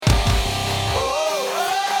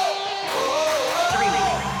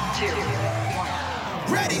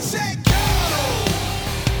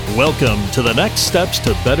Welcome to the Next Steps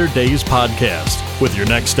to Better Days podcast with your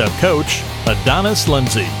Next Step coach, Adonis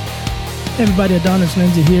Lindsay. Hey everybody, Adonis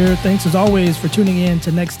Lindsay here. Thanks as always for tuning in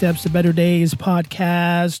to Next Steps to Better Days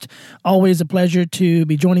podcast. Always a pleasure to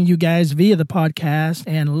be joining you guys via the podcast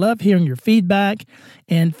and love hearing your feedback.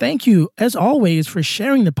 And thank you, as always, for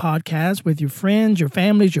sharing the podcast with your friends, your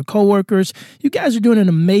families, your coworkers. You guys are doing an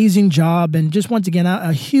amazing job. And just once again,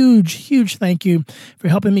 a huge thank you for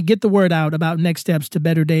helping me get the word out about Next Steps to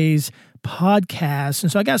Better Days podcast.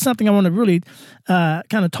 And so I got something I want to really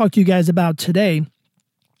kind of talk to you guys about today.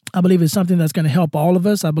 I believe it's something that's going to help all of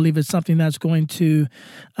us. I believe it's something that's going to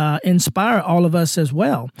inspire all of us as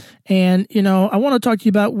well. And, I want to talk to you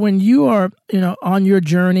about when you are, on your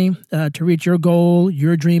journey to reach your goal,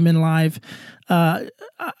 your dream in life,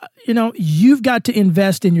 you've got to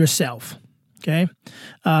invest in yourself. Okay.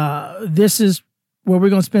 This is where we're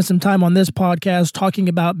going to spend some time on this podcast talking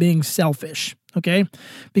about being selfish. Okay,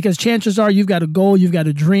 because chances are you've got a goal, you've got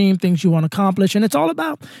a dream, things you want to accomplish, and it's all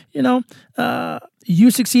about,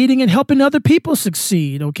 you succeeding and helping other people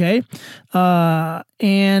succeed. Okay,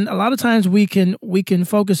 and a lot of times we can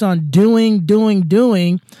focus on doing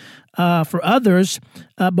for others,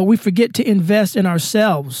 but we forget to invest in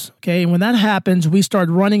ourselves. Okay, and when that happens, we start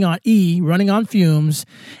running on fumes,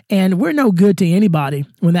 and we're no good to anybody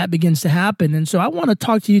when that begins to happen. And so I want to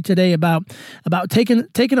talk to you today about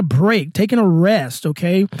taking a break, taking a rest.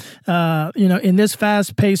 Okay, in this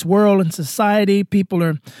fast-paced world and society, people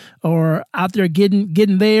are out there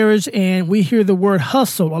getting theirs, and we hear the word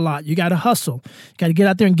hustle a lot. You got to hustle, you got to get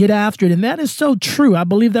out there and get after it, and that is so true. I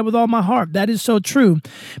believe that with all my heart. That is so true.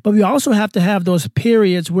 But we also have to have those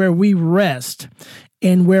periods where we rest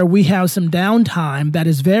and where we have some downtime that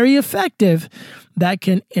is very effective, that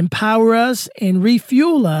can empower us and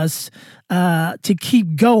refuel us to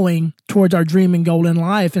keep going towards our dream and goal in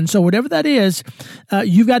life. And so whatever that is,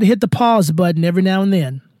 you've got to hit the pause button every now and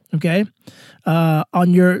then, okay?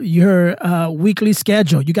 On your weekly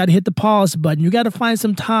schedule, you got to hit the pause button. You got to find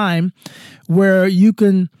some time where you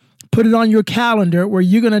can put it on your calendar where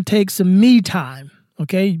you're going to take some me time.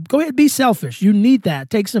 Okay, go ahead, be selfish. You need that.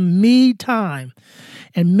 Take some me time.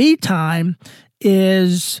 And me time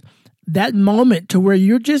is that moment to where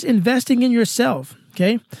you're just investing in yourself,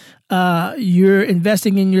 okay? You're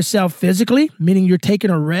investing in yourself physically, meaning you're taking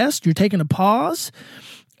a rest, you're taking a pause.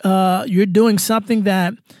 You're doing something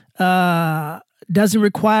that doesn't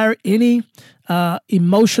require any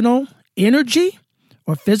emotional energy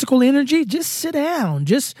or physical energy. Just sit down,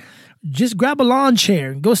 just grab a lawn chair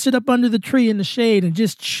and go sit up under the tree in the shade and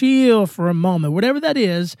just chill for a moment. Whatever that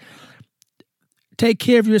is, take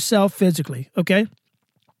care of yourself physically, okay?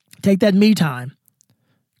 Take that me time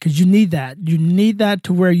because you need that. You need that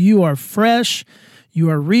to where you are fresh, you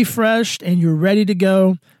are refreshed, and you're ready to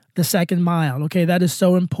go the second mile, okay? That is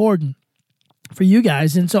so important for you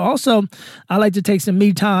guys. And so also, I like to take some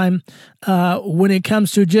me time when it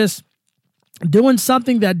comes to just doing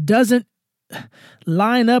something that doesn't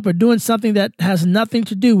line up or doing something that has nothing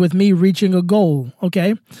to do with me reaching a goal,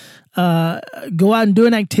 okay? Go out and do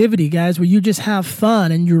an activity, guys, where you just have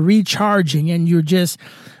fun and you're recharging and you're just,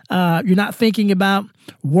 you're not thinking about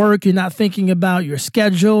work, you're not thinking about your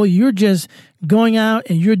schedule, you're just going out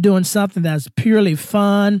and you're doing something that's purely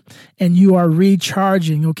fun and you are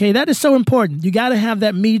recharging, okay? That is so important. You got to have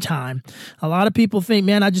that me time. A lot of people think,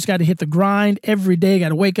 man, I just got to hit the grind every day. I got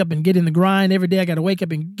to wake up and get in the grind every day. I got to wake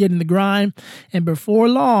up and get in the grind. And before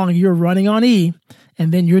long, you're running on E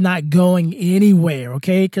and then you're not going anywhere,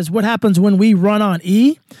 okay? Because what happens when we run on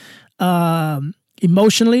E,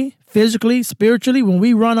 emotionally, physically, spiritually, when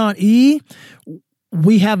we run on E,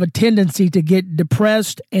 we have a tendency to get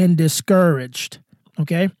depressed and discouraged,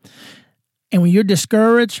 okay? And when you're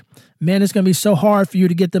discouraged, man, it's going to be so hard for you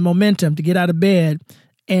to get the momentum to get out of bed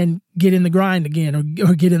and get in the grind again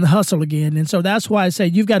or get in the hustle again. And so that's why I say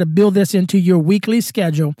you've got to build this into your weekly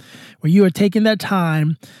schedule where you are taking that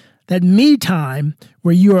time, that me time,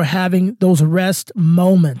 where you are having those rest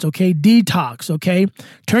moments, okay? Detox, okay?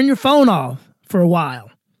 Turn your phone off for a while,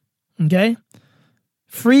 okay?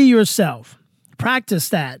 Free yourself. Practice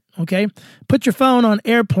that, okay? Put your phone on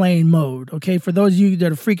airplane mode, okay? For those of you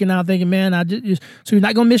that are freaking out thinking, man, so you're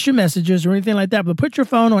not going to miss your messages or anything like that, but put your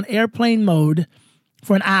phone on airplane mode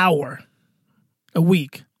for an hour a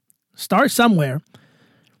week. Start somewhere.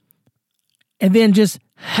 And then just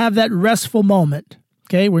have that restful moment,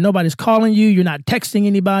 okay? Where nobody's calling you, you're not texting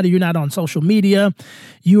anybody, you're not on social media.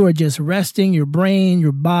 You are just resting your brain,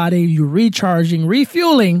 your body, you're recharging,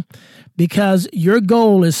 refueling, because your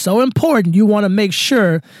goal is so important. You want to make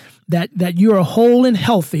sure that you are whole and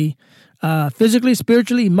healthy, physically,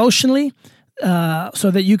 spiritually, emotionally,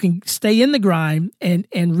 so that you can stay in the grind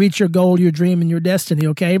and reach your goal, your dream, and your destiny,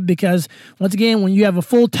 okay? Because once again, when you have a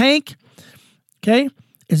full tank, okay,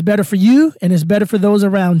 it's better for you and it's better for those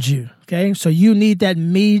around you, okay? So you need that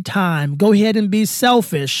me time. Go ahead and be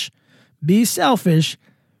selfish. Be selfish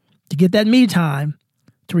to get that me time,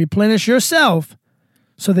 to replenish yourself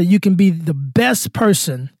so that you can be the best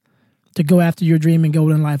person to go after your dream and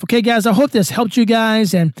goal in life. Okay, guys, I hope this helped you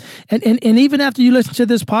guys. And even after you listen to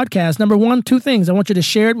this podcast, number one, two things. I want you to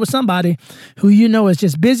share it with somebody who you know is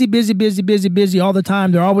just busy all the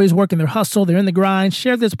time. They're always working their hustle. They're in the grind.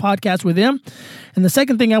 Share this podcast with them. And the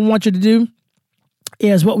second thing I want you to do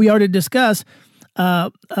is what we already discussed.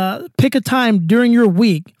 Pick a time during your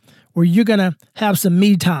week where you're going to have some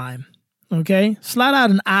me time. Okay? Slide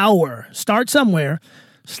out an hour. Start somewhere.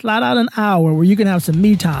 Slide out an hour where you can have some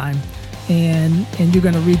me time and you're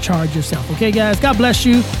going to recharge yourself. Okay, guys? God bless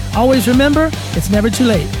you. Always remember, it's never too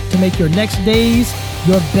late to make your next days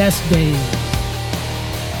your best days.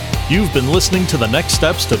 You've been listening to the Next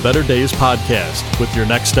Steps to Better Days podcast with your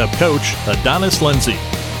Next Step coach, Adonis Lindsay.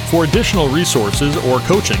 For additional resources or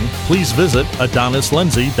coaching, please visit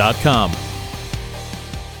adonislindsay.com.